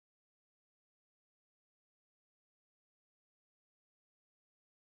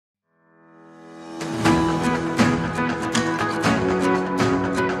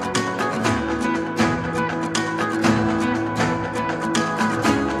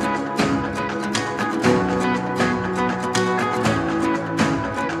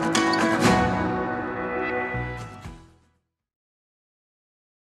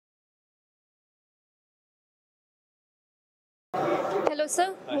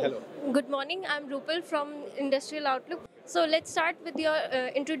Sir, Hello. good morning. I'm Rupal from Industrial Outlook. So let's start with your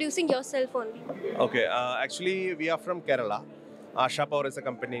introducing yourself only. Okay, actually, we are from Kerala. ASHAPOWER is a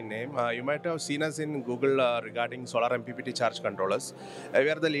company name. You might have seen us in Google regarding solar MPPT charge controllers. We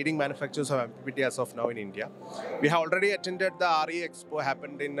are the leading manufacturers of MPPT as of now in India. We have already attended the RE Expo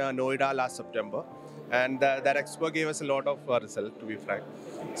happened in Noida last September. And that expo gave us a lot of result, to be frank.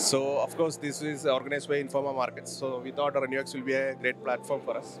 So, of course, this is organized by Informa Markets. So, we thought RenewX will be a great platform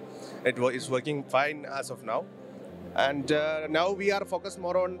for us. It's working fine as of now. And now we are focused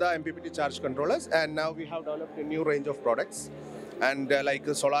more on the MPPT charge controllers, and now we have developed a new range of products, and like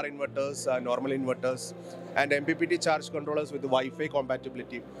solar inverters, normal inverters, and MPPT charge controllers with Wi-Fi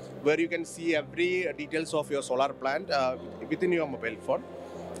compatibility, where you can see every details of your solar plant within your mobile phone.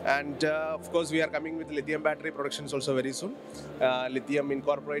 And of course, we are coming with lithium battery productions also very soon. Lithium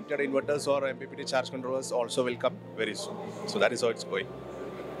incorporated inverters or MPPT charge controllers also will come very soon. So that is how it's going.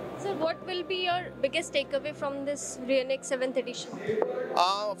 So, what will be your biggest takeaway from this RenewX 7th edition?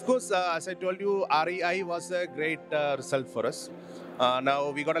 Of course, as I told you, REI was a great result for us. Now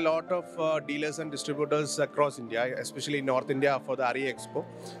we got a lot of dealers and distributors across India, especially in North India for the REI Expo,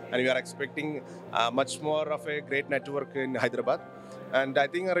 and we are expecting much more of a great network in Hyderabad. And I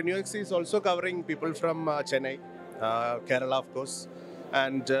think RenewX is also covering people from Chennai, Kerala, of course,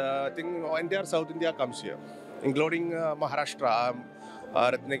 and I think entire South India comes here, including Maharashtra.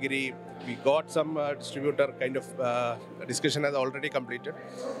 Ratnagiri, we got some distributor kind of discussion has already completed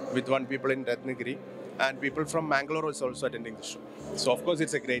with one people in Ratnagiri, and people from Mangalore is also attending the show. So of course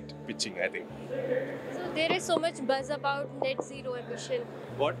it's a great pitching, I think. So, there is so much buzz about net zero emission.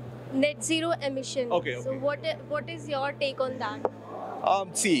 What? Net zero emission. Okay. So, what is your take on that?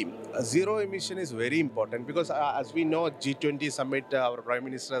 See, zero emission is very important because as we know, G20 summit, our Prime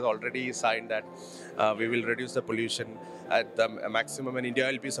Minister has already signed that we will reduce the pollution at the maximum, and India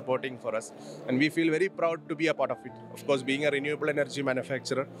will be supporting for us. And we feel very proud to be a part of it. Of course, being a renewable energy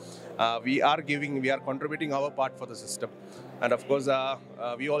manufacturer, we are contributing our part for the system. And of course,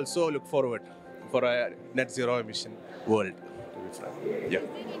 we also look forward for a net zero emission world, to be frank. Yeah. Is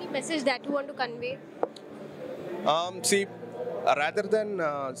there any message that you want to convey? See, rather than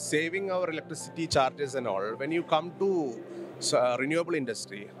saving our electricity charges and all, when you come to renewable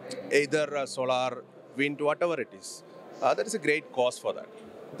industry, either solar, wind, whatever it is, there is a great cost for that.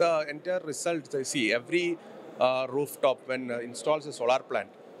 The entire result, see, every rooftop when installs a solar plant,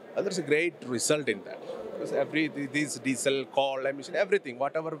 there is a great result in that. Because these diesel, coal, emission, everything,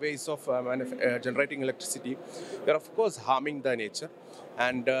 whatever ways of generating electricity, we are of course harming the nature.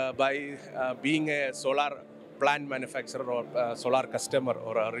 And by being a solar plant manufacturer or solar customer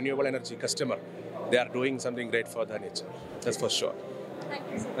or a renewable energy customer, they are doing something great for the nature. That's for sure.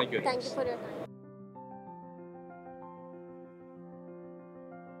 Thank you, sir. Thank you. Thank you for your time.